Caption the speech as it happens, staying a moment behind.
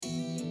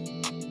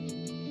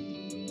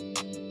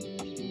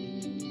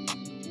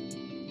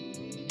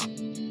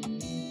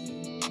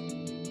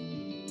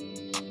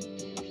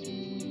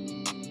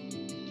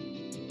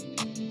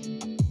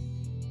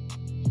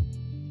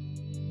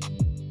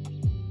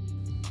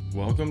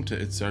Welcome to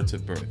It Starts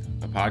at Birth,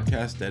 a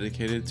podcast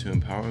dedicated to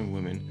empowering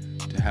women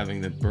to having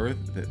the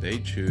birth that they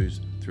choose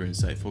through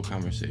insightful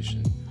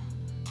conversation.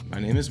 My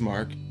name is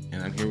Mark,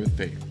 and I'm here with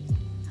Faith.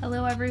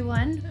 Hello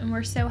everyone, and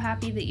we're so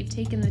happy that you've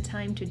taken the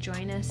time to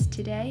join us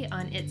today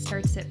on It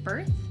Starts at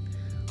Birth.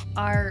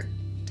 Our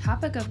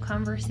topic of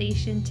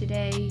conversation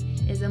today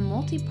is a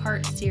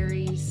multi-part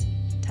series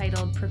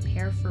titled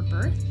Prepare for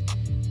Birth,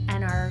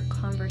 and our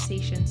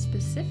conversation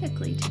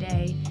specifically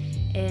today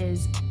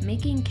is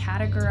making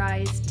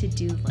categorized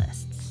to-do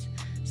lists.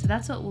 So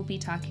that's what we'll be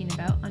talking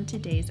about on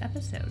today's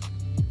episode.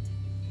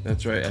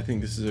 That's right. I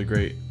think this is a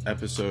great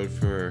episode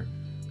for,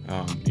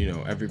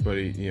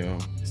 everybody,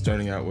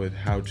 starting out with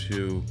how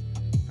to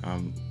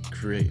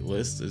create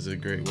lists is a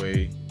great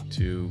way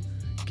to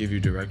give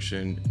you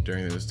direction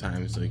during those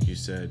times, like you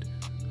said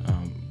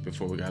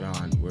before we got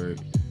on, where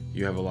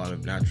you have a lot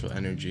of natural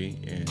energy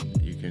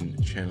and you can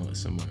channel it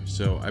somewhere.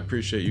 So I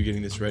appreciate you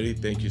getting this ready.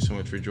 Thank you so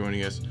much for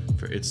joining us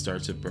for It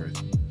Starts at Birth.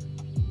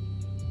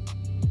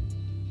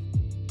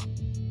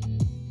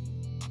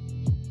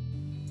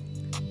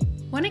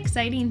 One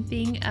exciting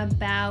thing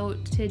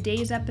about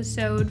today's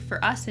episode,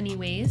 for us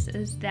anyways,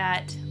 is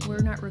that we're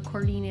not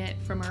recording it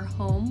from our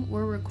home.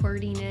 We're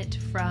recording it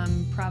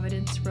from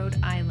Providence, Rhode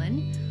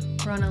Island.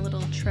 We're on a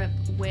little trip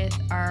with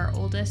our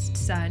oldest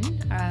son.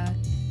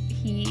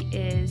 He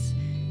is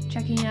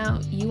checking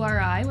out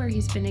URI, where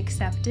he's been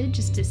accepted,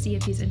 just to see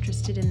if he's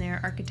interested in their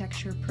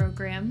architecture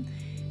program.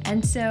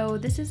 And so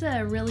this is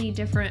a really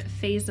different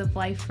phase of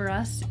life for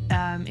us,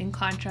 in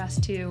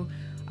contrast to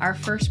our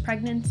first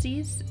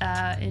pregnancies,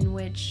 in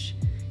which,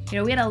 we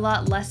had a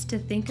lot less to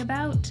think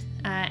about.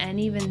 And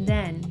even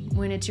then,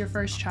 when it's your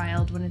first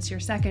child, when it's your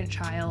second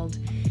child,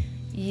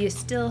 you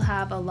still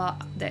have a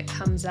lot that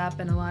comes up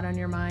and a lot on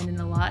your mind and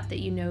a lot that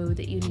you know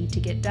that you need to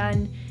get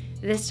done.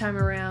 This time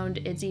around,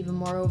 it's even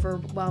more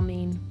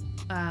overwhelming,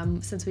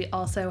 since we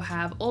also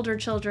have older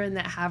children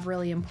that have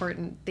really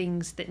important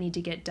things that need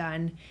to get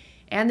done.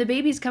 And the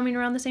baby's coming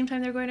around the same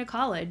time they're going to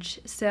college.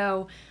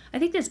 So I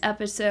think this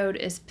episode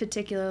is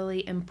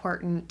particularly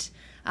important,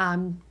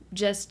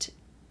 just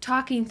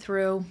talking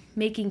through,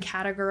 making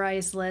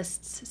categorized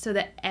lists so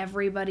that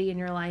everybody in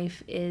your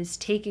life is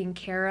taken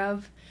care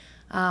of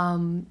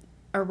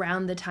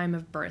around the time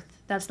of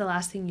birth. That's the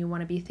last thing you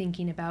want to be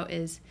thinking about,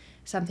 is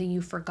something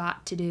you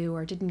forgot to do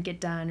or didn't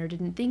get done or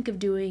didn't think of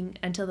doing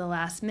until the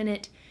last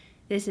minute.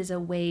 This is a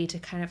way to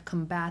kind of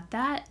combat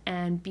that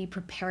and be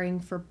preparing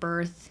for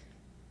birth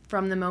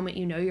from the moment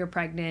you know you're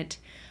pregnant.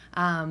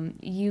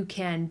 You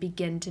can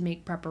begin to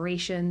make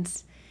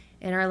preparations.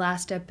 In our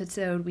last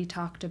episode, we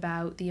talked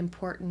about the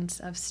importance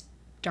of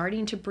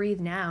starting to breathe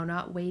now,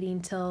 not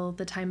waiting till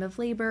the time of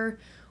labor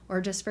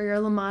or just for your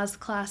Lamaze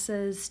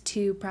classes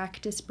to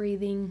practice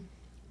breathing,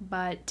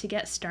 but to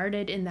get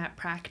started in that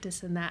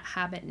practice and that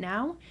habit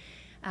now.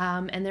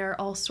 And there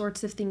are all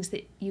sorts of things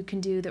that you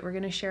can do that we're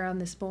going to share on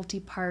this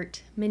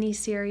multi-part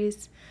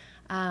mini-series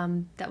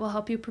that will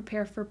help you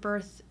prepare for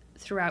birth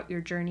throughout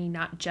your journey,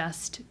 not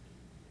just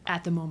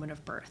at the moment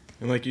of birth.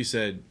 And like you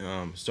said,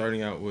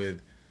 starting out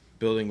with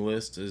building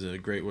lists is a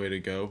great way to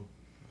go.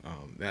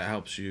 That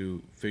helps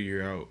you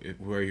figure out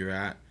where you're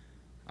at.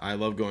 I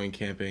love going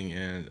camping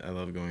and I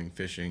love going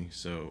fishing,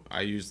 so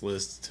I use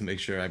lists to make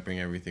sure I bring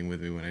everything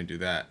with me when I do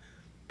that.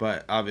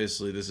 But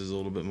obviously this is a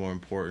little bit more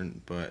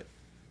important, but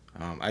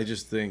I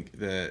just think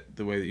that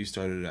the way that you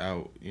started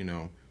out,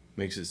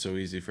 makes it so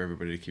easy for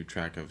everybody to keep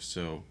track of.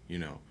 So,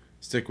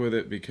 stick with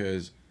it,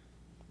 because,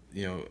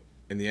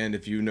 in the end,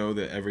 if you know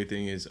that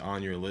everything is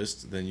on your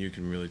list, then you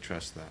can really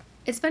trust that.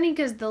 It's funny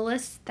because the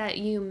lists that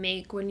you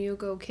make when you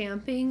go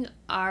camping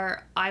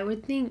are, I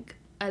would think,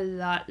 a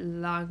lot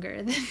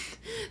longer than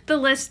the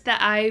list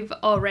that I've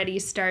already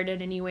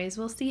started anyways.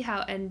 We'll see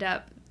how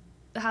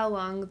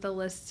long the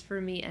lists for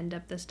me end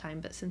up this time.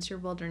 But since you're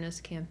wilderness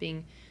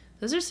camping,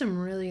 those are some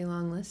really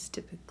long lists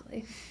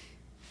typically.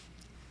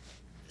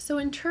 So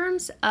in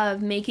terms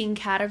of making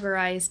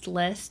categorized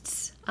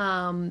lists,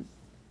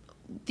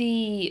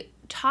 the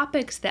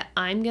topics that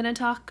I'm going to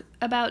talk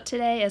about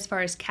today, as far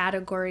as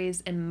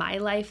categories in my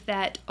life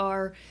that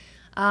are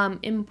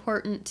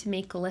important to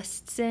make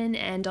lists in,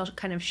 and I'll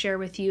kind of share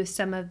with you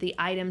some of the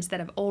items that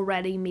have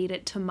already made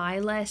it to my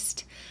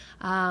list,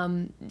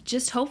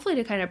 just hopefully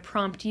to kind of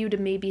prompt you to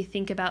maybe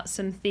think about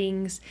some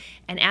things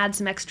and add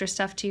some extra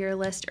stuff to your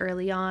list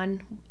early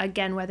on.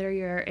 Again, whether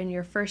you're in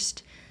your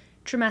first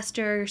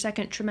trimester, your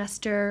second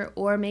trimester,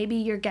 or maybe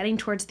you're getting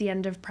towards the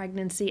end of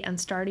pregnancy and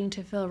starting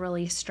to feel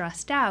really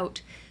stressed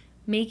out,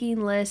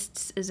 making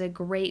lists is a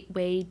great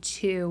way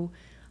to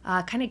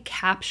kind of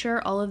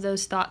capture all of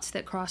those thoughts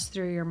that cross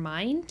through your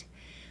mind.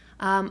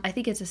 I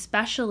think it's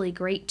especially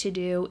great to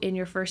do in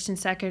your first and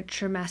second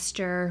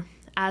trimester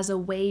as a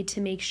way to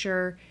make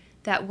sure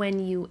that when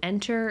you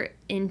enter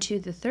into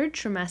the third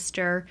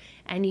trimester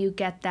and you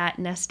get that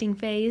nesting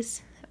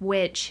phase,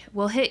 which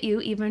will hit you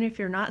even if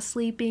you're not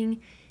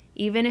sleeping,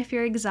 even if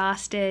you're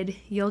exhausted,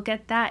 you'll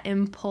get that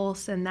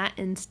impulse and that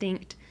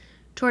instinct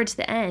towards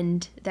the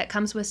end that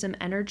comes with some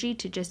energy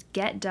to just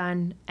get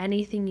done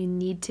anything you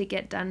need to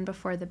get done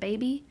before the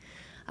baby.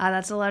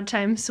 That's a lot of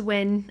times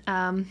when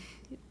when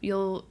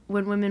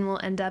women will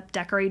end up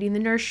decorating the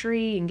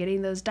nursery and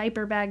getting those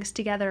diaper bags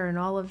together and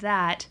all of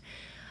that.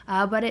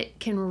 But it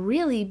can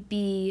really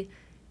be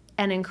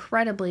an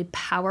incredibly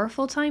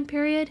powerful time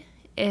period.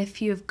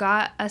 If you've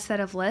got a set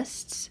of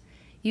lists,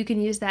 you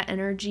can use that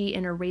energy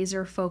in a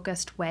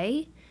razor-focused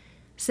way.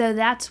 So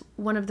that's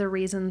one of the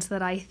reasons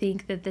that I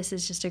think that this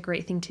is just a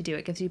great thing to do.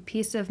 It gives you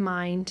peace of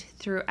mind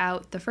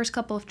throughout the first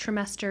couple of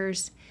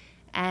trimesters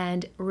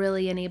and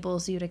really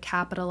enables you to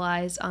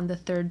capitalize on the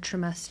third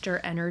trimester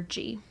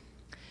energy.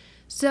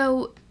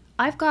 So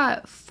I've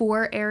got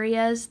 4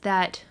 areas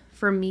that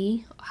for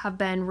me have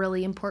been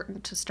really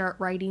important to start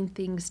writing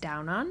things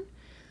down on.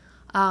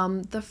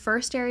 The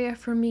first area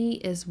for me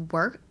is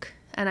work,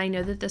 and I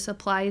know that this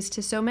applies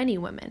to so many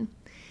women.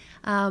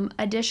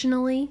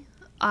 Additionally,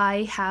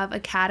 I have a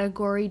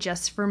category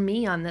just for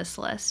me on this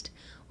list,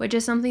 which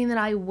is something that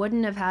I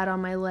wouldn't have had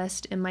on my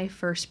list in my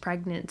first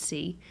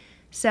pregnancy.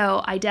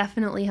 So I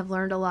definitely have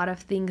learned a lot of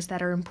things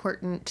that are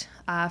important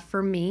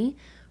for me,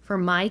 for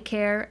my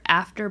care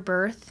after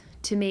birth,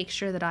 to make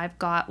sure that I've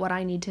got what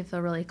I need to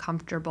feel really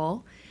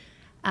comfortable.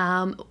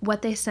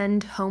 What they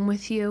send home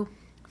with you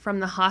from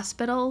the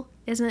hospital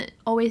isn't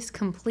always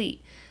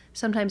complete.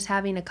 Sometimes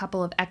having a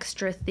couple of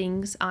extra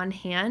things on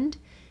hand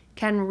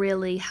can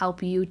really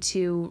help you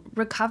to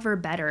recover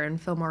better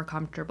and feel more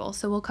comfortable.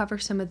 So we'll cover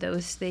some of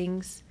those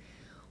things.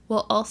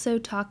 We'll also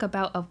talk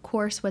about, of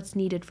course, what's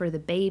needed for the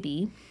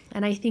baby.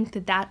 And I think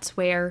that that's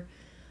where,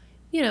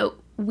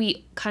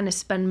 we kind of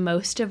spend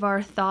most of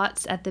our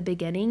thoughts at the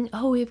beginning.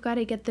 Oh, we've got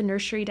to get the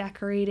nursery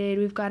decorated.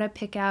 We've got to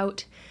pick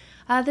out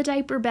the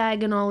diaper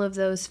bag and all of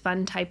those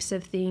fun types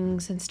of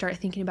things and start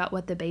thinking about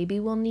what the baby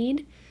will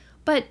need.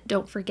 But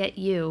don't forget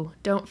you.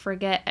 Don't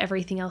forget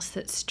everything else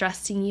that's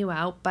stressing you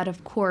out. But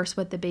of course,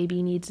 what the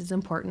baby needs is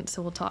important.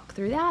 So we'll talk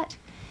through that.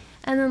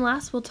 And then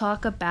last, we'll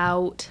talk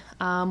about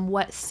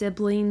what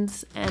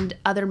siblings and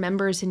other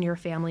members in your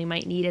family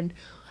might need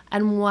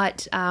and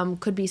what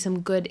could be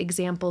some good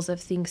examples of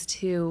things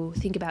to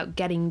think about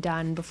getting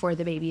done before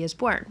the baby is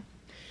born.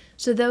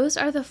 So those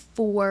are the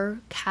 4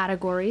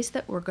 categories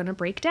that we're going to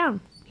break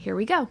down. Here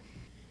we go.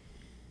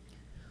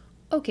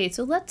 Okay,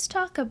 so let's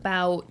talk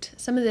about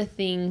some of the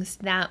things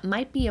that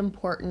might be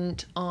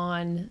important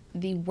on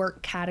the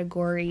work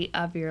category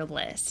of your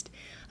list.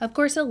 Of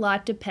course, a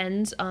lot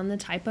depends on the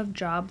type of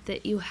job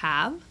that you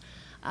have,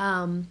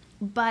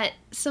 but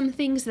some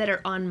things that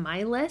are on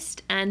my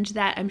list and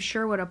that I'm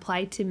sure would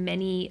apply to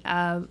many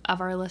of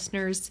our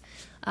listeners'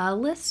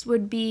 lists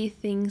would be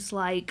things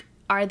like,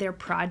 are there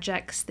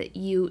projects that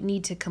you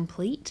need to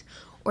complete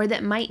or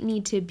that might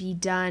need to be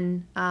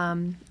done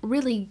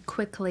really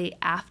quickly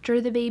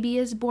after the baby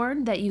is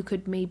born that you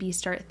could maybe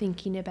start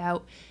thinking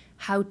about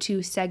how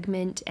to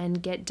segment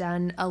and get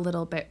done a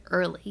little bit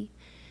early.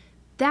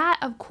 That,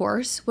 of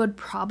course, would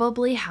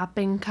probably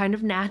happen kind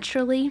of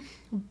naturally,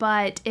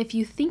 but if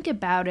you think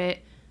about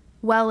it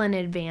well in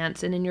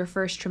advance and in your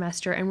first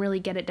trimester and really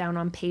get it down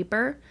on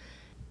paper,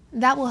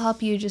 that will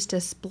help you just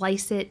to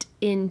splice it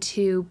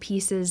into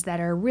pieces that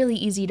are really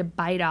easy to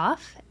bite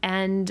off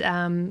and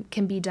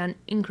can be done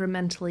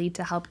incrementally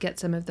to help get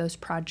some of those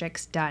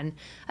projects done,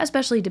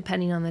 especially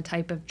depending on the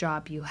type of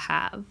job you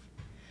have.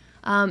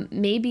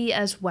 Maybe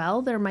as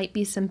well, there might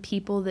be some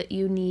people that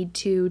you need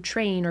to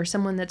train or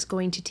someone that's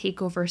going to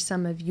take over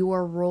some of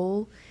your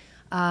role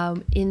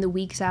in the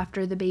weeks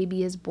after the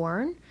baby is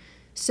born.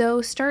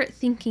 So start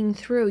thinking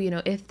through,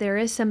 if there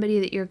is somebody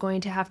that you're going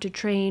to have to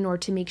train or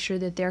to make sure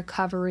that they're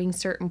covering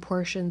certain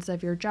portions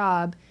of your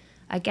job,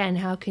 again,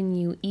 how can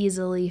you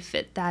easily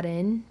fit that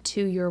in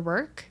to your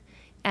work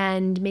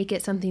and make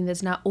it something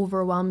that's not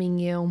overwhelming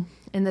you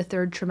in the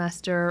third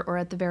trimester or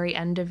at the very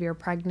end of your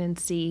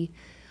pregnancy?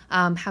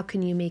 How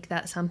can you make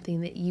that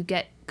something that you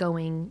get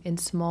going in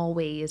small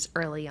ways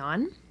early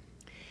on?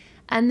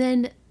 And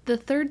then the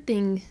third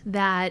thing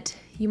that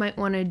you might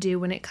want to do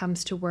when it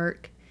comes to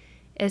work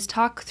is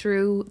talk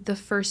through the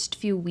first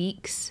few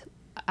weeks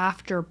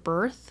after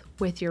birth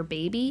with your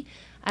baby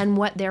and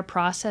what their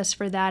process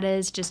for that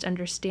is. Just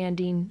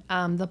understanding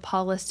the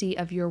policy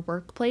of your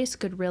workplace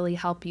could really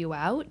help you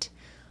out.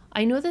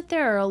 I know that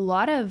there are a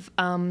lot of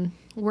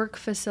work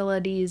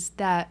facilities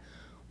that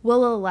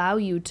will allow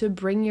you to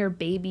bring your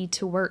baby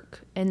to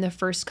work in the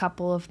first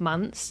couple of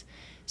months.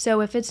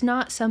 So if it's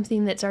not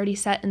something that's already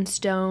set in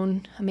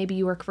stone, maybe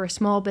you work for a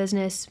small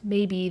business,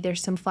 maybe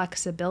there's some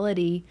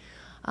flexibility.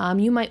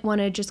 You might want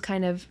to just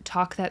kind of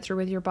talk that through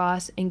with your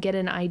boss and get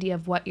an idea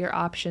of what your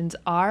options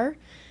are.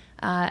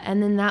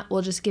 And then that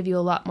will just give you a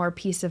lot more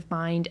peace of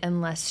mind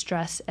and less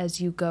stress as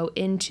you go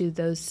into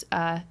those,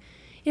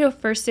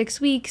 first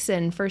 6 weeks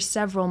and first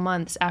several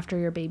months after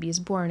your baby is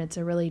born. It's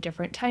a really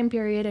different time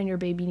period and your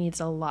baby needs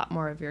a lot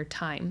more of your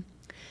time.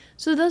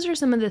 So those are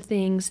some of the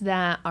things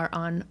that are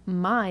on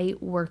my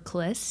work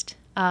list.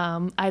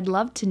 I'd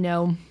love to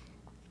know,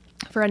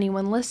 for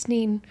anyone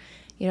listening,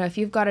 if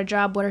you've got a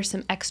job, what are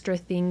some extra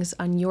things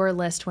on your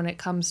list when it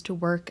comes to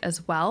work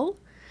as well?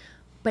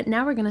 But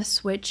now we're going to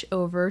switch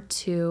over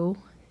to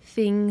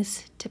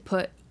things to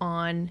put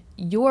on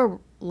your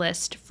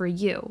list for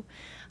you.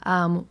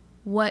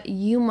 What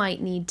you might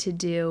need to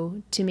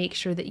do to make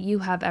sure that you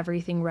have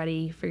everything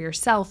ready for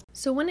yourself.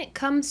 So when it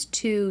comes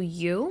to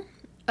you,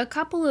 a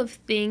couple of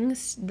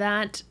things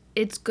that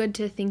it's good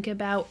to think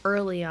about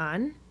early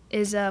on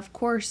is, of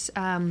course,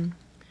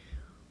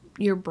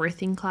 your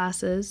birthing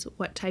classes.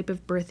 What type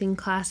of birthing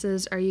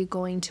classes are you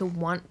going to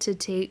want to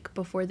take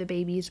before the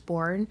baby's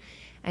born,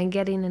 and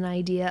getting an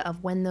idea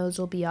of when those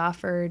will be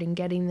offered and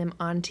getting them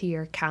onto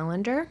your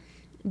calendar.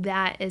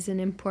 That is an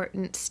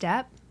important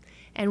step.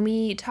 And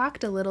we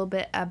talked a little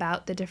bit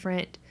about the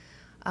different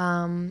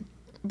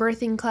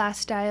birthing class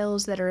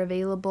styles that are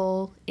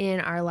available in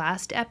our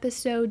last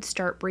episode,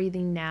 Start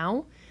Breathing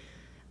Now.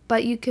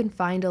 But you can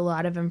find a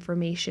lot of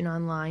information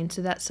online,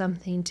 so that's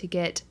something to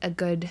get a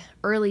good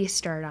early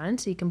start on,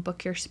 so you can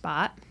book your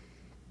spot.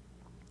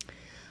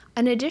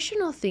 An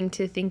additional thing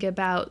to think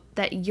about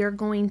that you're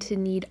going to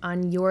need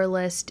on your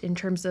list in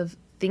terms of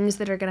things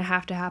that are going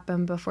to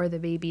happen before the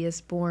baby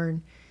is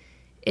born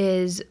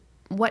is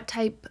what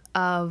type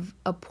of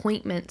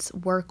appointments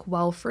work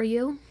well for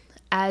you.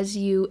 As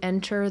you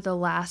enter the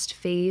last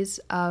phase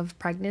of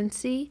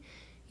pregnancy,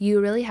 you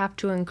really have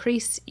to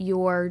increase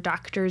your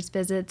doctor's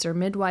visits or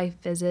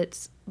midwife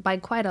visits by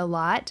quite a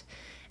lot.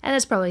 And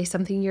that's probably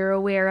something you're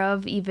aware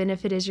of, even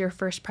if it is your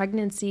first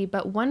pregnancy.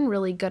 But one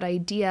really good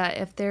idea,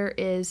 if there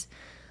is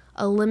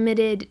a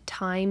limited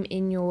time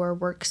in your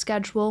work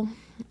schedule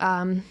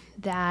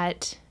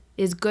that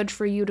is good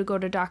for you to go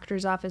to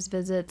doctor's office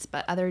visits,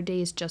 but other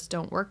days just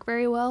don't work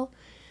very well,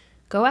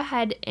 go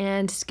ahead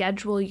and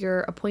schedule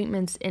your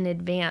appointments in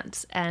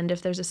advance. And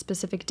if there's a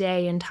specific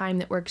day and time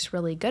that works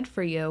really good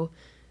for you,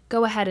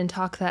 go ahead and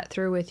talk that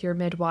through with your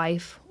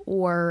midwife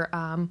or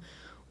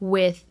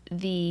with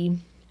the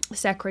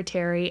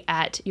secretary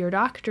at your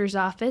doctor's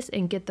office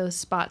and get those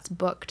spots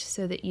booked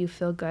so that you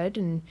feel good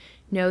and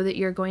know that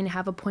you're going to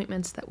have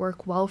appointments that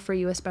work well for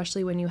you,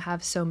 especially when you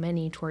have so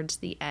many towards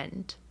the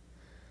end.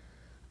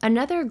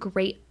 Another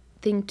great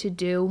thing to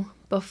do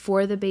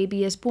before the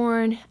baby is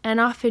born, and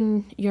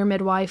often your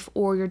midwife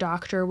or your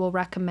doctor will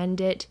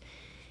recommend it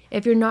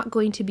if you're not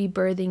going to be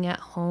birthing at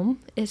home,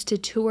 is to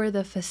tour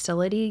the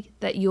facility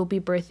that you'll be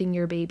birthing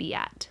your baby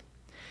at.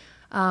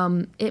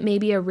 It may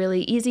be a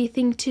really easy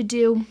thing to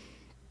do.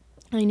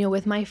 I know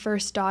with my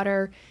first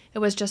daughter, it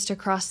was just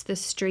across the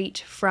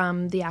street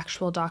from the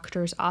actual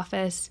doctor's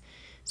office.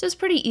 So it's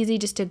pretty easy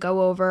just to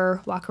go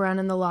over, walk around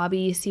in the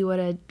lobby, see what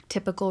a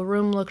typical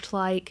room looked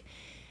like,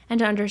 and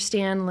to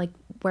understand like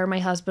where my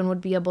husband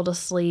would be able to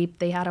sleep.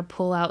 They had a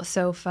pull-out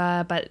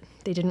sofa, but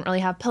they didn't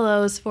really have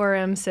pillows for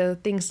him. So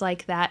things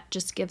like that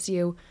just gives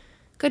you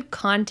good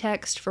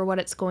context for what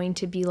it's going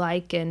to be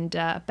like and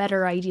a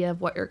better idea of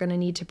what you're going to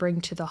need to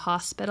bring to the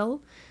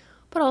hospital.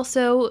 But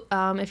also,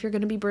 if you're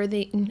going to be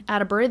birthing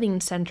at a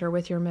birthing center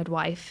with your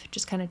midwife,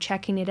 just kind of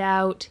checking it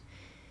out,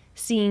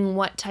 seeing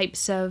what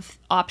types of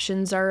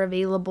options are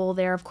available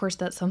there. Of course,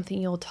 that's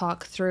something you'll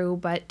talk through,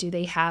 but do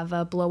they have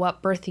a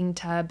blow-up birthing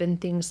tub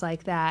and things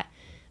like that?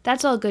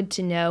 That's all good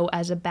to know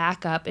as a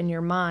backup in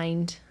your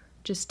mind.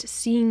 Just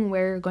seeing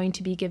where you're going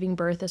to be giving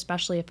birth,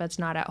 especially if it's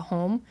not at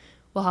home,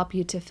 will help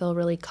you to feel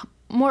really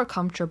more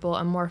comfortable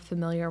and more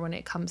familiar when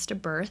it comes to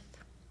birth.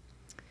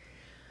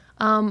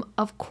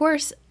 Of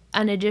course,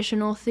 an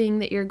additional thing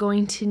that you're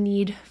going to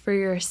need for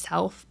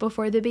yourself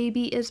before the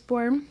baby is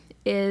born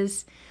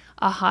is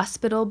a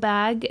hospital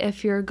bag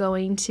if you're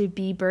going to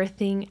be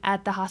birthing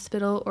at the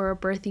hospital or a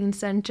birthing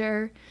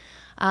center.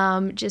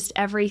 Just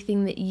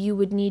everything that you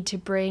would need to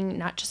bring,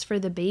 not just for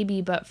the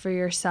baby, but for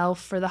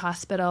yourself, for the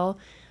hospital.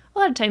 A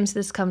lot of times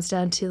this comes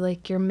down to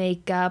like your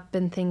makeup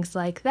and things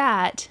like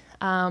that.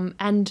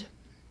 And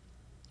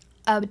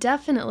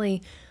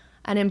definitely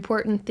an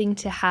important thing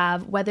to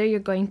have, whether you're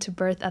going to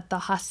birth at the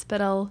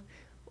hospital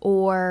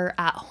or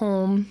at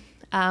home.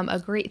 A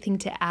great thing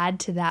to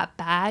add to that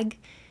bag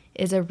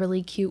is a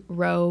really cute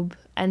robe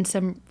and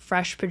some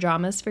fresh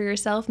pajamas for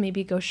yourself.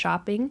 Maybe go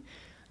shopping.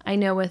 I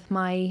know with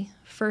my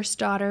first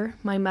daughter,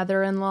 my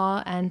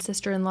mother-in-law and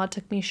sister-in-law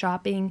took me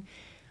shopping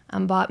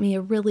and bought me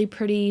a really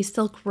pretty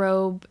silk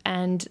robe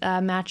and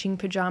a matching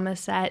pajama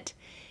set.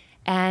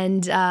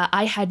 And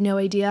I had no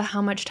idea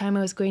how much time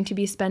I was going to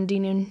be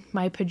spending in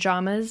my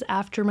pajamas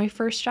after my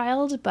first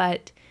child,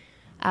 but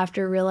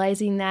after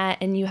realizing that,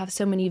 and you have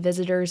so many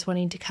visitors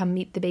wanting to come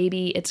meet the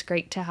baby, it's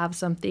great to have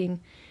something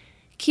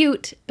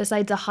cute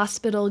besides a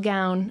hospital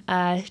gown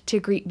to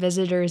greet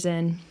visitors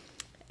in.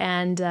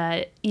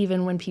 And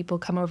even when people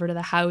come over to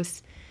the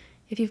house,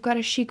 if you've got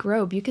a chic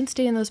robe, you can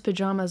stay in those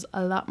pajamas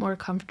a lot more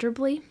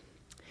comfortably.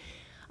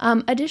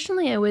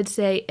 Additionally, I would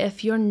say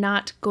if you're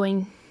not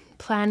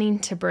planning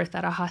to birth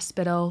at a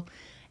hospital,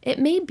 it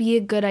may be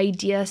a good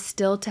idea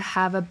still to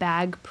have a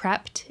bag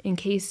prepped in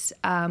case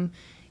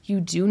you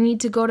do need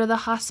to go to the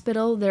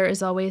hospital. There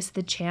is always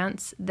the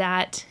chance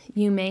that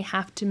you may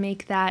have to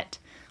make that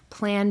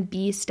plan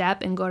B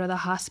step and go to the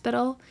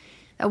hospital.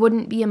 That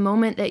wouldn't be a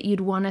moment that you'd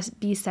want to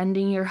be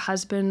sending your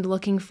husband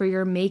looking for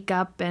your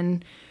makeup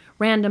and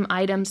random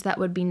items that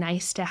would be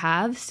nice to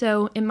have.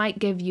 So it might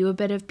give you a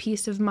bit of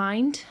peace of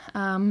mind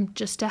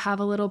just to have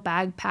a little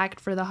bag packed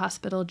for the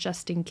hospital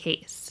just in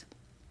case.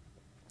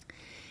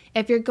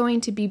 If you're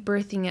going to be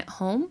birthing at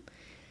home,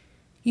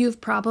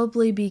 you've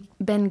probably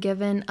been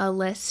given a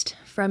list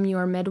from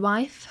your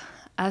midwife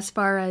as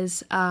far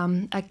as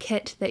a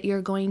kit that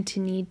you're going to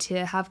need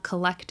to have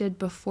collected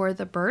before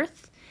the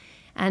birth.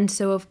 And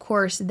so, of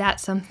course,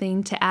 that's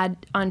something to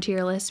add onto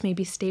your list,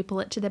 maybe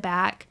staple it to the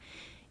back.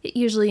 It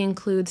usually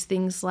includes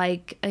things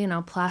like,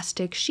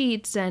 plastic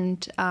sheets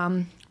and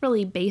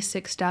really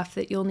basic stuff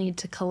that you'll need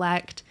to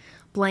collect,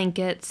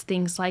 blankets,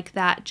 things like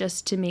that,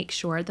 just to make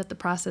sure that the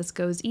process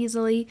goes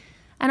easily.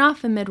 And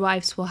often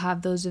midwives will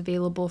have those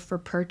available for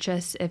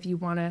purchase if you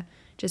want to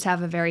just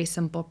have a very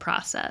simple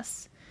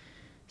process.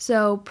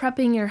 So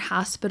prepping your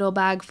hospital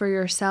bag for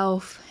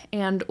yourself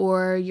and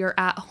or your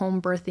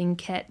at-home birthing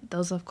kit,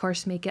 those of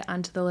course make it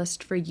onto the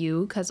list for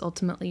you because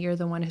ultimately you're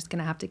the one who's going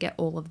to have to get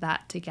all of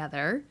that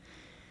together.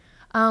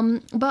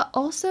 But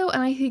also,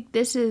 and I think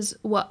this is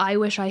what I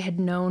wish I had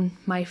known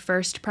my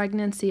first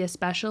pregnancy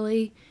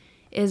especially,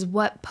 is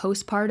what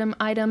postpartum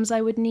items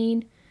I would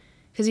need.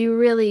 Because you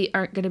really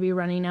aren't going to be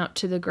running out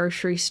to the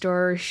grocery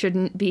store, or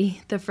shouldn't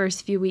be the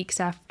first few weeks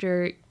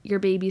after your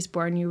baby's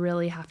born. You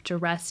really have to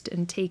rest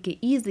and take it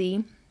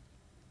easy.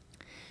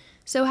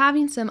 So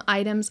having some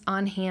items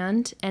on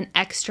hand and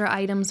extra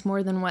items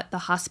more than what the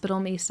hospital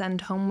may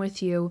send home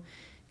with you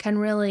can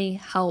really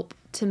help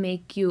to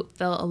make you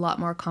feel a lot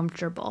more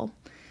comfortable.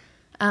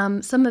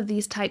 Some of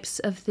these types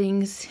of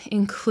things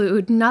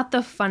include not the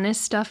funnest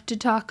stuff to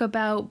talk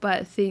about,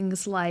 but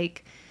things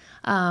like,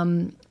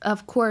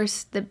 of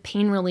course, the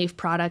pain relief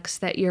products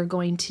that you're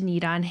going to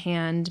need on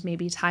hand,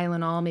 maybe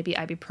Tylenol, maybe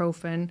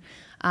ibuprofen,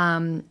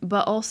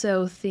 but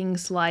also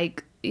things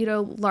like,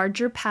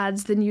 larger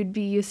pads than you'd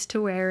be used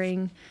to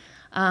wearing.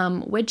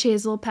 Witch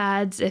hazel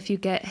pads, if you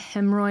get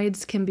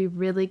hemorrhoids, can be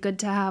really good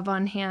to have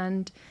on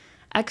hand.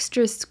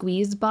 Extra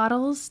squeeze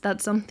bottles,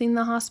 that's something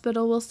the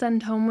hospital will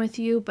send home with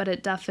you, but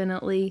it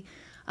definitely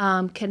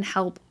can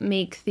help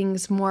make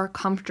things more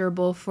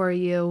comfortable for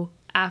you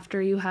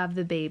after you have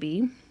the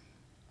baby.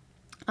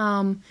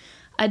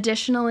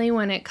 Additionally,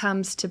 when it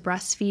comes to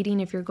breastfeeding,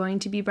 if you're going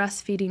to be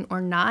breastfeeding or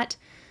not,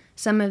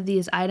 some of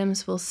these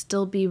items will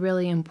still be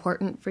really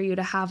important for you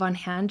to have on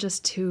hand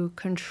just to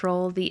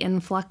control the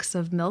influx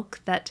of milk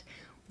that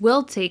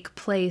will take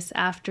place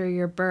after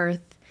your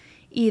birth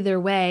either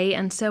way.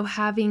 And so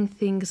having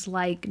things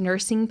like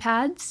nursing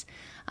pads,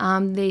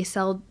 they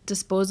sell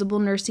disposable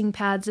nursing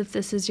pads if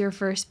this is your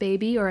first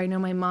baby, or I know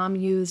my mom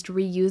used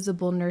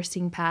reusable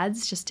nursing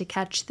pads just to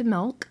catch the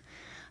milk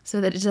so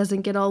that it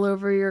doesn't get all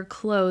over your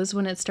clothes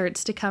when it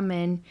starts to come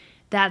in.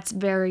 That's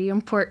very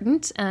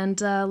important,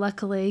 and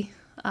luckily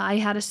I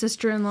had a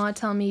sister-in-law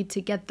tell me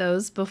to get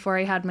those before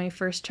I had my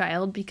first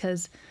child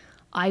because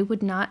I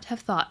would not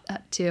have thought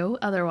to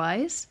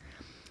otherwise.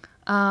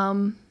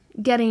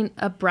 Getting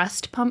a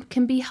breast pump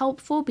can be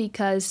helpful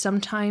because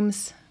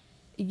sometimes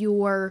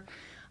your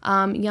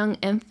young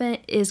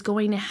infant is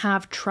going to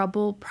have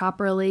trouble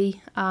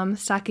properly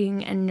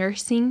sucking and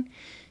nursing.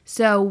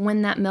 So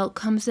when that milk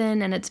comes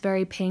in and it's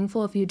very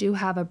painful, if you do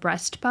have a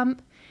breast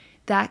pump,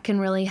 that can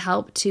really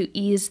help to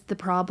ease the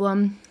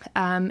problem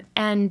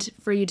and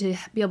for you to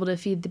be able to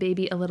feed the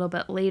baby a little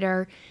bit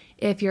later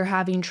if you're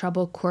having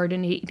trouble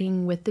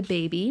coordinating with the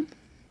baby.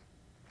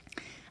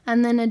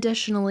 And then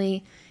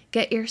additionally,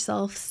 get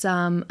yourself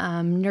some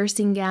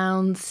nursing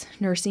gowns,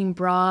 nursing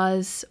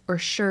bras, or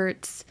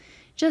shirts,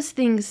 just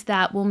things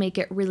that will make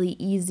it really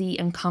easy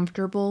and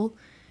comfortable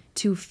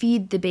to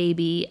feed the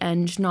baby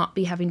and not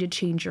be having to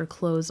change your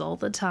clothes all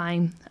the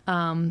time.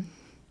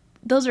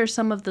 Those are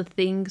some of the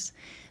things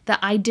that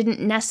I didn't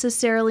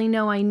necessarily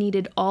know I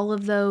needed all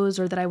of those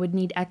or that I would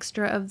need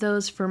extra of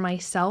those for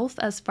myself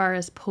as far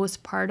as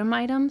postpartum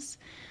items.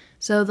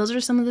 So those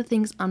are some of the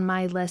things on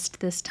my list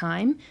this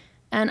time.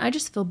 And I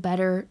just feel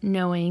better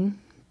knowing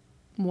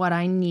what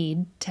I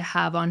need to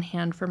have on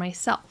hand for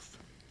myself.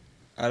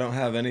 I don't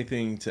have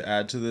anything to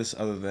add to this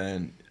other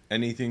than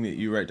anything that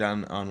you write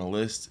down on a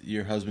list,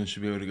 your husband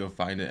should be able to go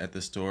find it at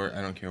the store.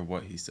 I don't care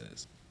what he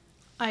says.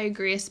 I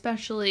agree,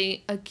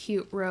 especially a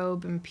cute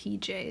robe and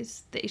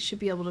PJs. They should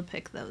be able to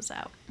pick those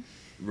out.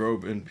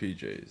 Robe and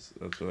PJs,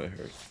 that's what I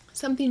heard.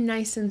 Something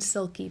nice and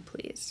silky,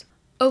 please.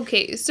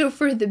 Okay, so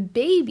for the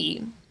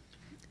baby,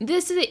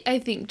 this, I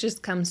think,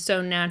 just comes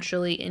so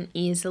naturally and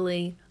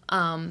easily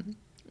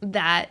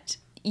that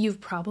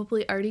you've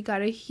probably already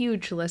got a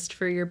huge list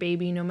for your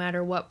baby no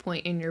matter what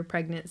point in your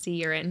pregnancy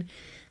you're in,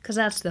 because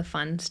that's the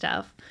fun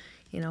stuff.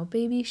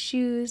 Baby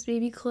shoes,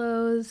 baby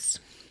clothes,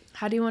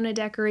 how do you want to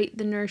decorate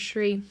the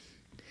nursery?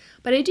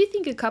 But I do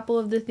think a couple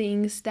of the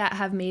things that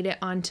have made it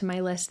onto my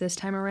list this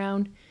time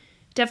around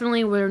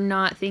definitely were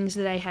not things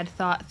that I had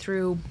thought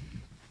through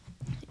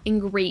in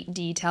great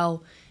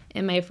detail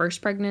in my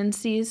first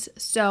pregnancies.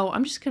 So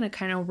I'm just going to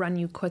kind of run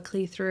you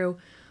quickly through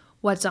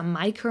what's on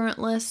my current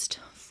list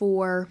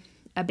for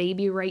a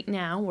baby right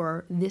now,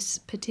 or this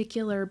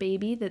particular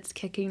baby that's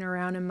kicking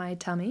around in my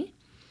tummy.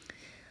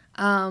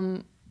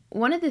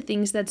 one of the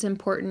things that's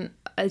important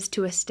is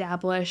to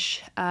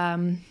establish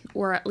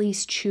or at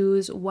least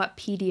choose what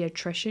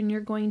pediatrician you're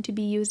going to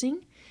be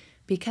using,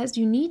 because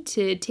you need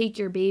to take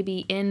your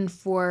baby in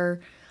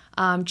for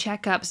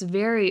checkups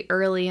very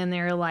early in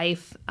their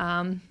life.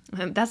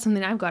 That's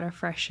something I've got to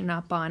freshen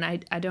up on.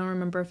 I don't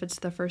remember if it's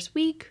the first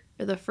week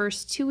or the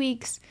first 2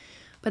 weeks,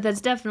 but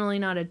that's definitely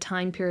not a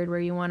time period where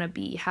you want to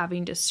be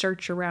having to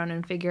search around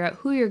and figure out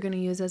who you're going to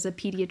use as a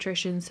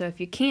pediatrician. So if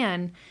you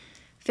can,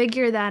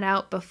 figure that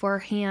out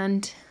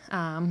beforehand.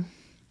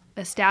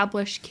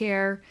 Establish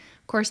care.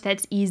 Of course,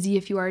 that's easy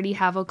if you already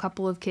have a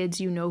couple of kids,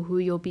 you know who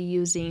you'll be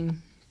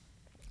using.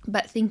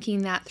 But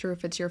thinking that through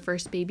if it's your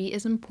first baby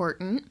is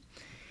important.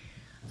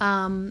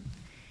 And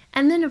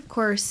then, of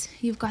course,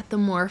 you've got the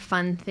more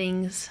fun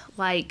things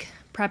like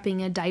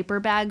prepping a diaper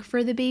bag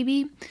for the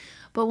baby.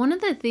 But one of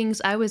the things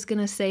I was going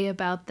to say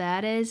about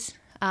that is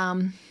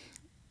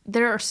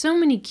there are so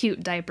many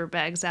cute diaper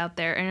bags out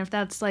there. And if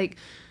that's like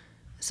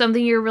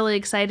something you're really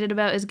excited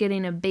about is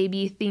getting a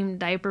baby-themed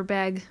diaper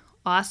bag,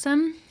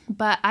 awesome.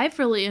 But I've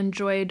really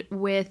enjoyed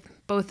with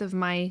both of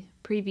my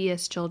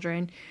previous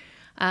children,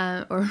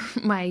 or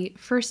my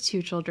first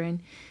 2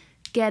 children,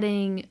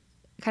 getting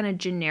kind of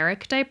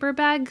generic diaper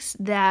bags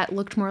that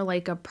looked more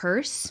like a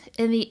purse.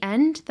 In the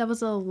end, that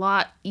was a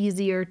lot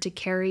easier to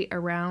carry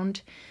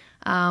around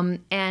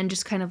and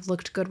just kind of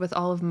looked good with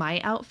all of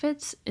my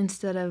outfits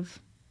instead of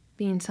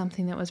being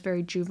something that was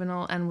very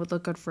juvenile and would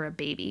look good for a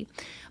baby.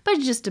 But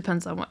it just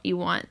depends on what you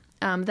want.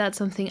 That's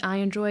something I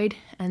enjoyed.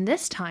 And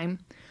this time,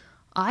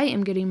 I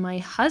am getting my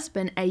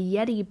husband a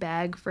Yeti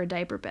bag for a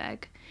diaper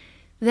bag.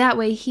 That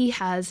way he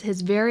has his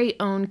very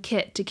own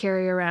kit to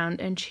carry around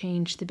and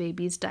change the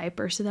baby's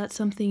diaper. So that's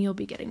something you'll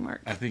be getting,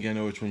 Mark. I think I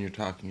know which one you're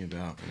talking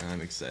about, and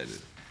I'm excited.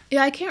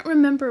 Yeah, I can't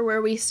remember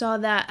where we saw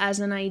that as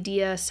an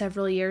idea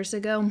several years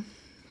ago.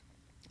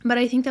 But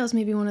I think that was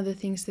maybe one of the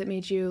things that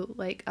made you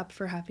like up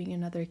for having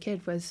another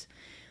kid, was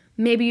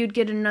maybe you'd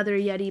get another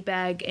Yeti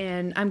bag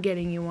and I'm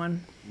getting you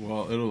one.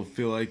 Well, it'll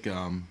feel like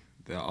that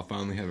I'll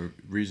finally have a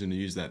reason to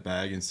use that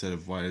bag instead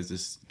of why does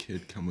this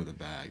kid come with a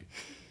bag?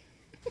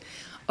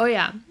 Oh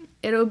yeah,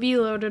 it'll be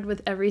loaded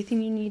with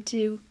everything you need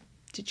to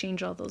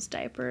change all those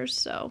diapers.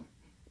 So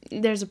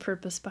there's a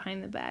purpose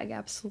behind the bag,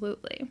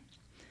 absolutely.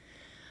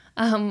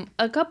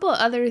 A couple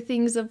other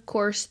things, of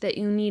course, that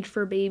you need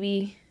for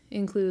baby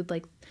include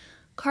like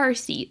car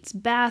seats,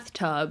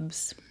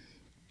 bathtubs,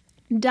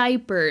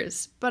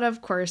 diapers. But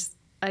of course,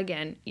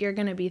 again, you're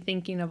going to be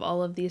thinking of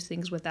all of these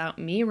things without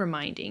me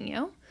reminding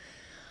you.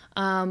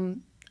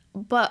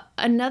 But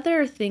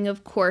another thing,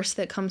 of course,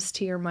 that comes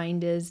to your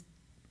mind is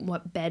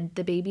what bed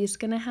the baby's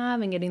going to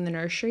have and getting the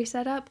nursery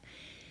set up.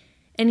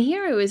 And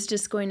here I was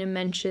just going to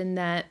mention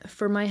that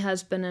for my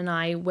husband and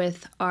I,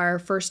 with our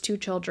first 2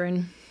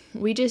 children,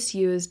 we just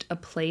used a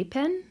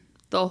playpen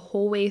the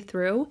whole way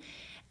through.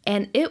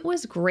 And it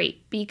was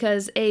great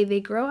because A, they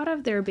grow out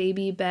of their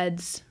baby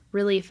beds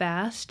really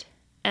fast.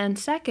 And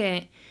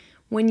second,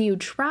 when you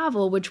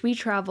travel, which we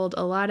traveled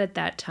a lot at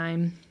that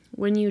time,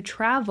 when you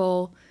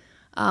travel,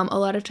 a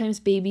lot of times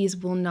babies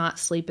will not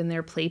sleep in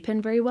their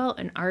playpen very well,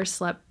 and ours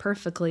slept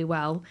perfectly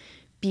well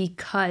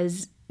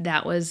because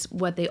that was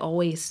what they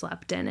always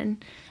slept in.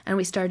 And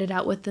we started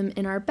out with them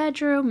in our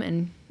bedroom,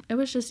 and it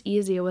was just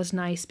easy. It was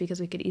nice because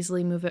we could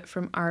easily move it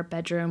from our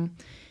bedroom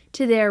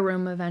to their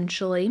room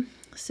eventually.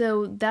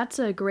 So that's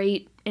a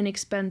great,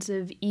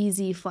 inexpensive,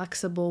 easy,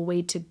 flexible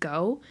way to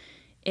go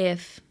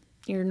if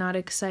you're not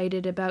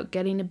excited about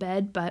getting a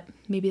bed, but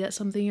maybe that's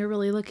something you're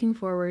really looking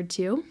forward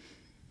to.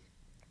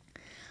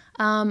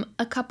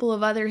 A couple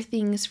of other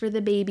things for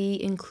the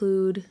baby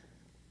include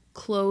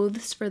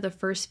clothes for the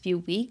first few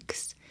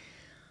weeks.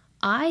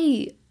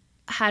 I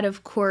had,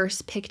 of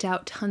course, picked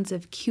out tons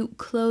of cute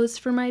clothes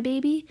for my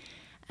baby,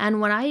 and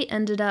what I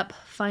ended up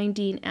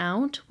finding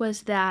out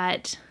was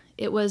that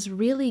it was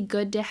really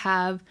good to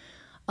have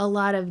a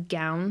lot of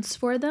gowns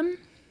for them.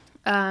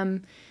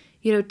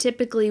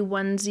 Typically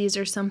onesies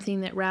are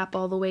something that wrap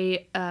all the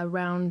way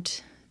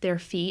around their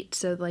feet,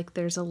 so like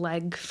there's a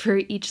leg for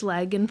each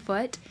leg and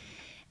foot.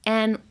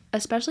 And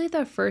especially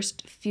the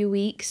first few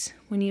weeks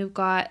when you've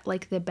got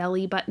like the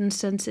belly button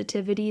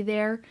sensitivity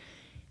there,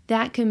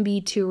 that can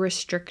be too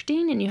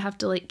restricting and you have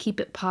to like keep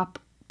it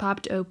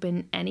popped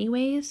open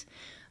anyways.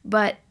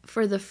 But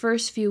for the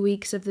first few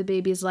weeks of the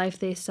baby's life,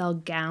 they sell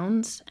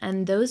gowns,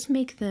 and those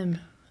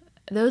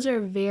are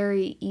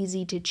very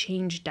easy to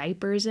change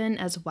diapers in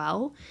as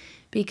well,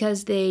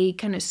 because they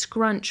kind of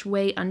scrunch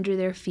way under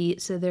their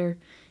feet, so there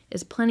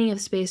is plenty of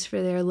space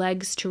for their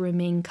legs to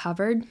remain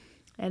covered.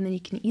 And then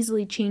you can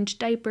easily change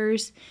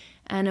diapers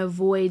and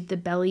avoid the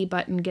belly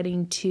button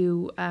getting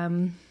too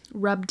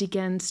rubbed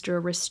against or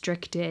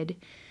restricted.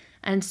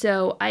 And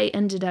so I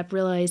ended up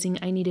realizing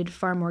I needed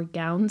far more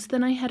gowns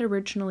than I had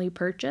originally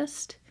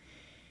purchased.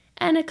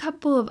 And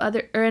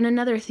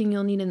another thing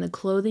you'll need in the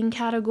clothing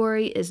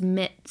category is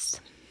mitts.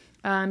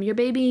 Your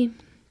baby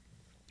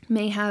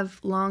may have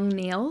long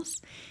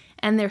nails,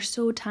 and they're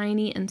so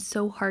tiny and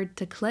so hard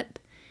to clip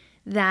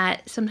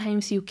that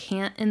sometimes you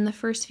can't in the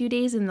first few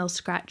days and they'll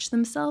scratch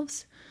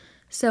themselves.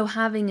 So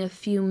having a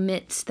few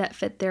mitts that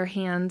fit their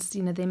hands,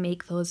 they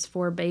make those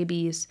for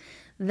babies.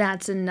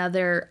 That's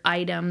another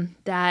item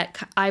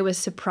that I was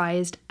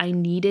surprised I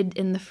needed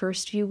in the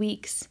first few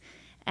weeks.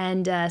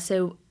 And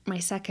so my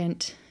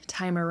second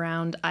time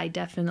around, I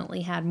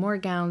definitely had more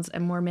gowns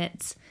and more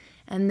mitts.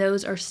 And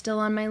those are still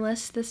on my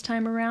list this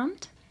time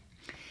around.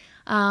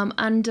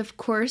 And of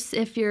course,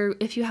 if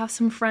you have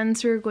some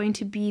friends who are going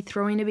to be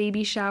throwing a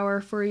baby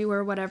shower for you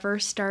or whatever,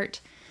 start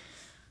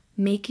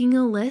making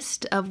a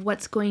list of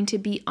what's going to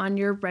be on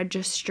your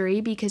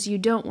registry, because you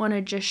don't want to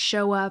just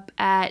show up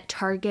at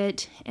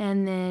Target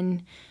and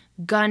then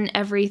gun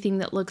everything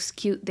that looks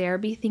cute there.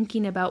 Be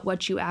thinking about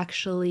what you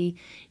actually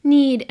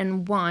need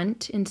and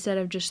want instead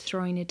of just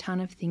throwing a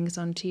ton of things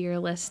onto your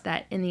list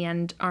that in the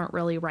end aren't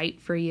really right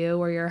for you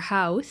or your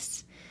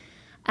house.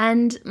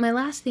 And my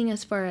last thing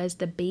as far as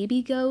the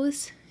baby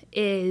goes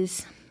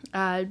is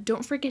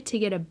don't forget to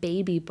get a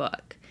baby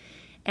book.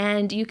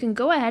 And you can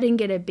go ahead and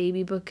get a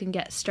baby book and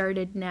get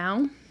started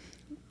now,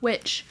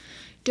 which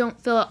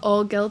don't feel at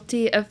all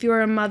guilty if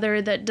you're a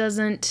mother that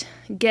doesn't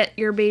get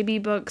your baby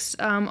books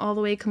all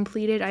the way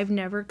completed. I've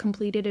never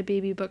completed a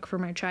baby book for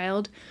my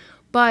child,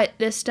 but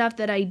the stuff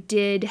that I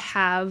did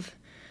have,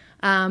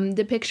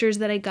 the pictures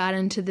that I got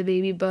into the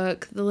baby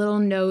book, the little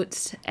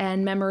notes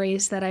and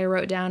memories that I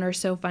wrote down are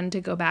so fun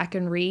to go back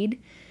and read.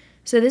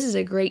 So this is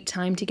a great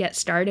time to get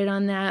started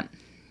on that.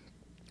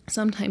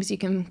 Sometimes you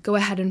can go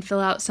ahead and fill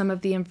out some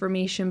of the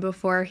information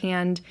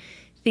beforehand,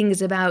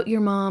 things about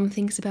your mom,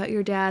 things about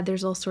your dad.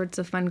 There's all sorts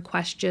of fun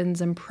questions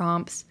and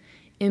prompts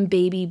in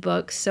baby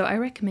books, so I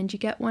recommend you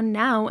get one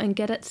now and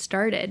get it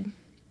started.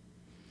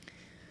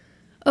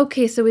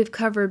 Okay, so we've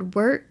covered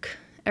work,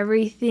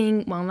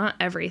 everything, well, not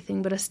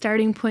everything, but a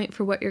starting point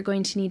for what you're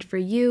going to need for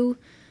you,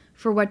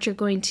 for what you're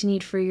going to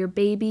need for your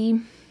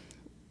baby.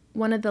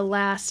 One of the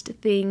last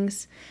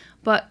things,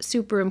 but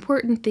super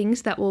important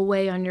things that will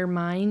weigh on your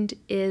mind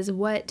is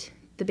what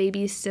the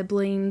baby's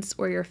siblings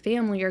or your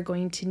family are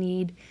going to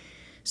need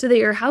so that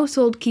your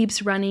household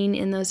keeps running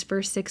in those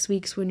first 6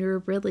 weeks when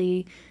you're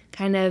really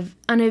kind of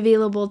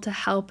unavailable to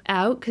help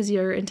out because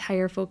your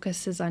entire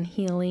focus is on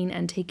healing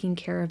and taking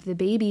care of the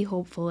baby,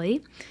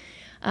 hopefully.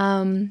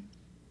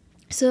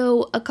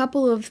 So a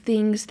couple of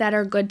things that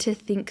are good to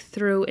think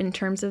through in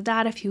terms of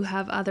that if you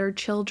have other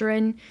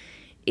children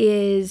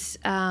is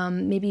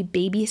maybe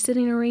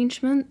babysitting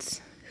arrangements.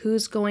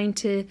 Who's going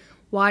to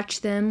watch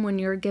them when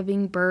you're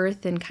giving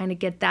birth and kind of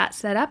get that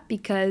set up,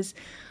 because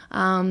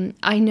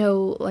I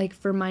know, like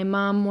for my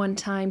mom, one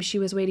time she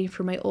was waiting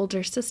for my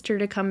older sister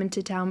to come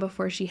into town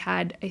before she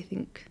had, I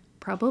think,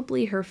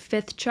 probably her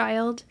 5th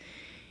child.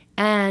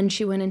 And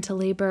she went into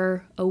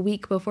labor a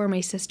week before my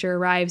sister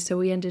arrived. So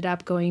we ended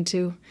up going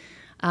to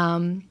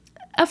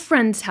a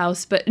friend's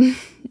house, but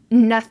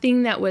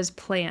nothing that was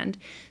planned.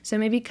 So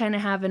maybe kind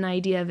of have an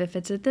idea of if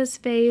it's at this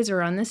phase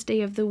or on this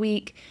day of the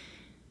week,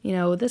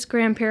 this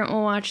grandparent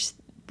will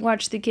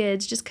watch the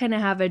kids. Just kind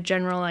of have a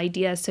general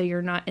idea so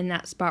you're not in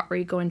that spot where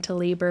you go into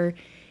labor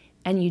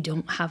and you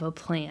don't have a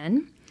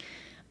plan.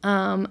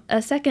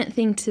 A second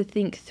thing to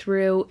think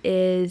through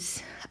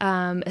is,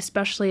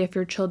 especially if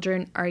your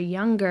children are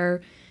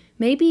younger,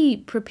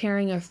 maybe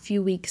preparing a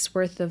few weeks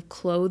worth of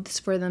clothes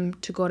for them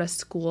to go to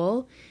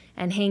school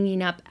and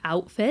hanging up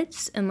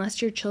outfits,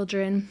 unless your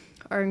children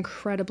are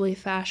incredibly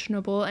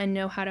fashionable and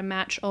know how to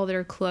match all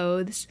their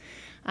clothes.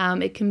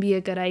 It can be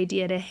a good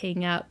idea to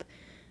hang up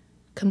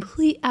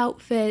complete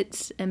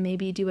outfits and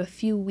maybe do a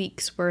few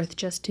weeks worth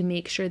just to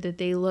make sure that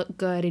they look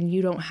good and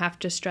you don't have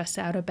to stress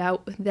out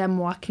about them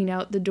walking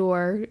out the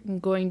door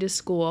and going to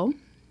school.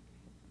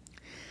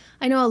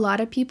 I know a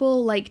lot of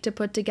people like to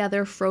put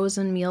together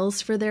frozen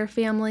meals for their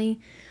family.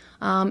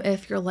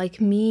 If you're like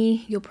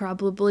me, you'll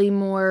probably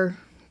more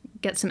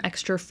get some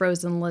extra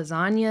frozen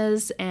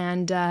lasagnas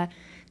and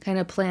kind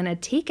of plan a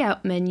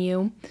takeout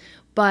menu.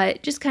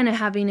 But just kind of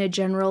having a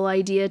general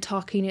idea,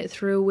 talking it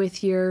through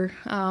with your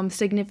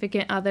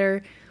significant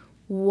other,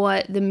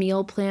 what the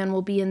meal plan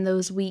will be in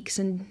those weeks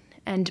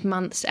and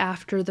months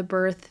after the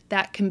birth,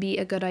 that can be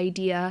a good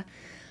idea.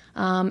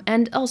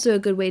 And also a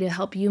good way to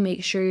help you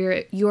make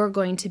sure you're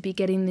going to be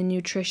getting the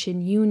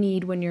nutrition you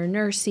need when you're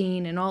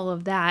nursing and all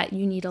of that.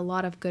 You need a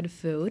lot of good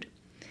food.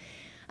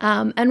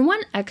 And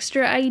one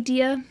extra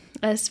idea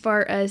as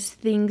far as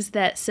things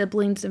that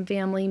siblings and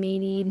family may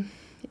need,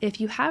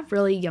 if you have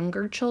really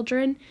younger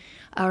children,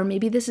 or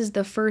maybe this is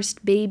the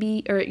first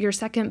baby or your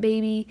second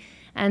baby,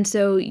 and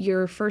so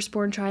your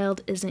firstborn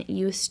child isn't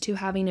used to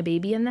having a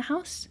baby in the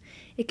house,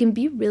 it can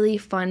be really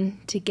fun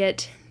to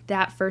get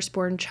that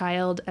firstborn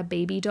child a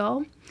baby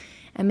doll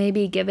and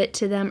maybe give it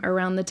to them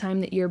around the time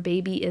that your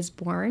baby is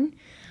born.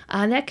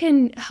 That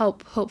can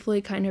help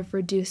hopefully kind of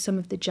reduce some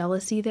of the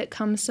jealousy that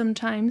comes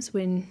sometimes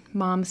when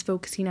mom's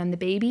focusing on the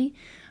baby.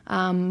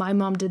 My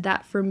mom did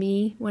that for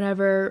me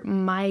whenever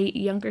my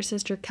younger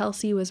sister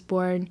Kelsey was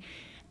born,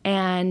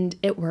 and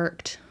it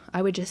worked.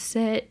 I would just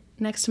sit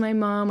next to my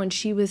mom when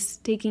she was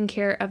taking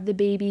care of the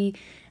baby,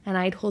 and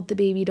I'd hold the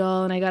baby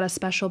doll, and I got a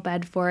special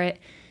bed for it.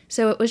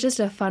 So it was just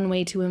a fun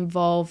way to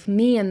involve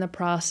me in the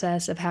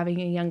process of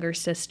having a younger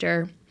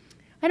sister.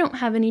 I don't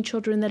have any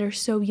children that are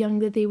so young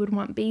that they would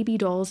want baby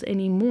dolls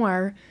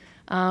anymore.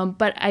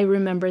 But I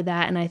remember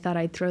that, and I thought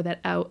I'd throw that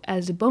out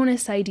as a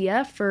bonus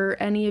idea for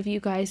any of you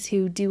guys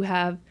who do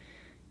have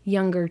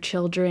younger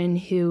children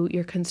who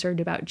you're concerned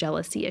about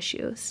jealousy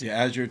issues. Yeah,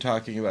 as you're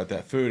talking about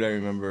that food, I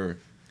remember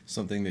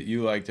something that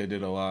you liked I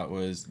did a lot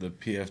was the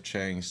P.F.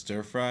 Chang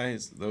stir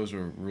fries. Those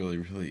were really,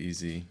 really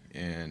easy.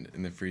 And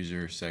in the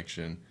freezer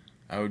section,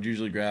 I would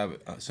usually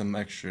grab some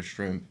extra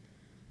shrimp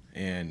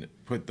and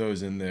put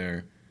those in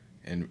there,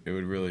 and it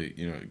would really,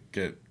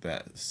 get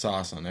that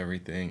sauce on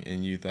everything.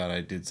 And you thought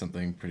I did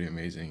something pretty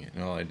amazing,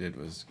 and all I did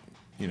was,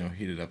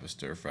 heated up a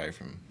stir fry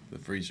from the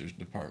freezers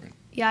department.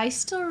 Yeah, I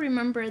still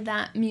remember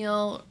that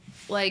meal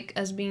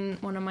as being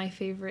one of my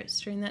favorites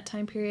during that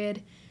time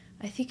period.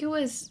 I think it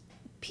was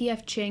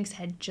P.F. Chang's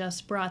had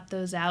just brought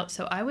those out,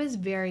 so I was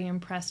very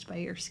impressed by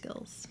your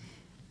skills.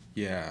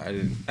 Yeah, I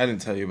didn't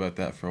tell you about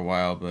that for a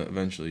while, but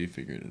eventually you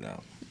figured it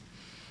out.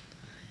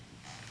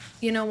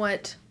 You know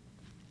what?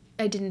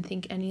 I didn't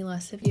think any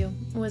less of you.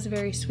 It was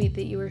very sweet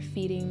that you were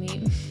feeding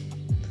me.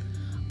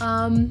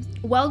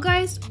 Well,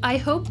 guys, I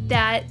hope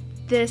that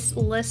this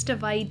list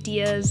of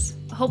ideas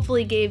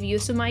hopefully gave you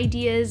some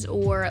ideas,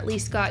 or at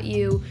least got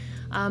you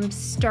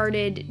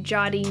started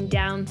jotting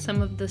down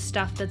some of the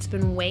stuff that's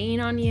been weighing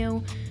on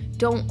you.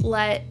 Don't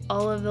let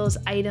all of those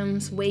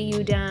items weigh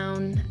you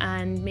down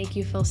and make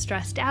you feel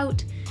stressed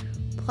out.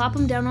 Plop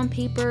them down on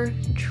paper.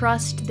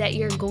 Trust that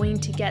you're going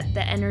to get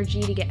the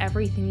energy to get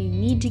everything you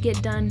need to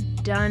get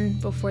done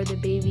before the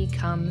baby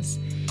comes.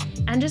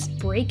 And just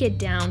break it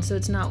down so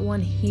it's not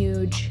one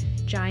huge,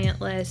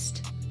 giant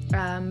list.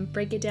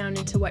 Break it down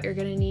into what you're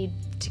going to need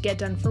to get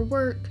done for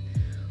work,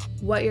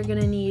 what you're going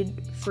to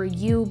need for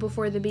you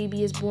before the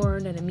baby is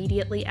born and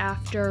immediately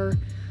after,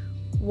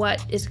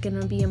 what is going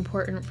to be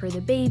important for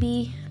the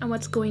baby, and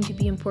what's going to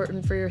be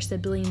important for your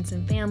siblings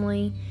and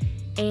family.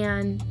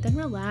 And then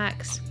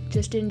relax.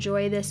 Just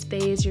enjoy this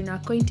phase. You're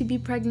not going to be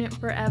pregnant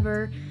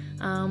forever.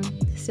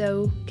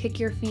 So kick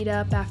your feet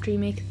up after you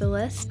make the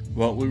list.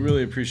 Well, we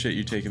really appreciate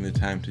you taking the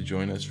time to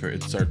join us for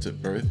It Starts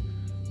at Birth.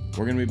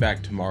 We're going to be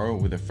back tomorrow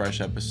with a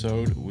fresh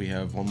episode. We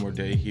have one more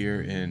day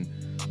here in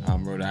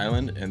Rhode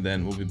Island, and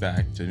then we'll be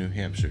back to New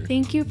Hampshire.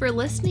 Thank you for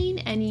listening,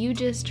 and you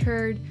just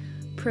heard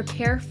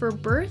Prepare for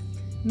Birth,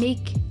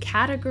 Make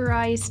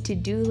Categorized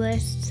To-Do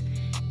Lists.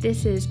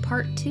 This is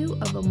part 2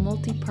 of a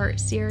multi-part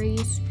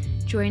series.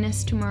 Join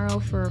us tomorrow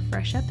for a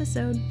fresh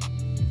episode.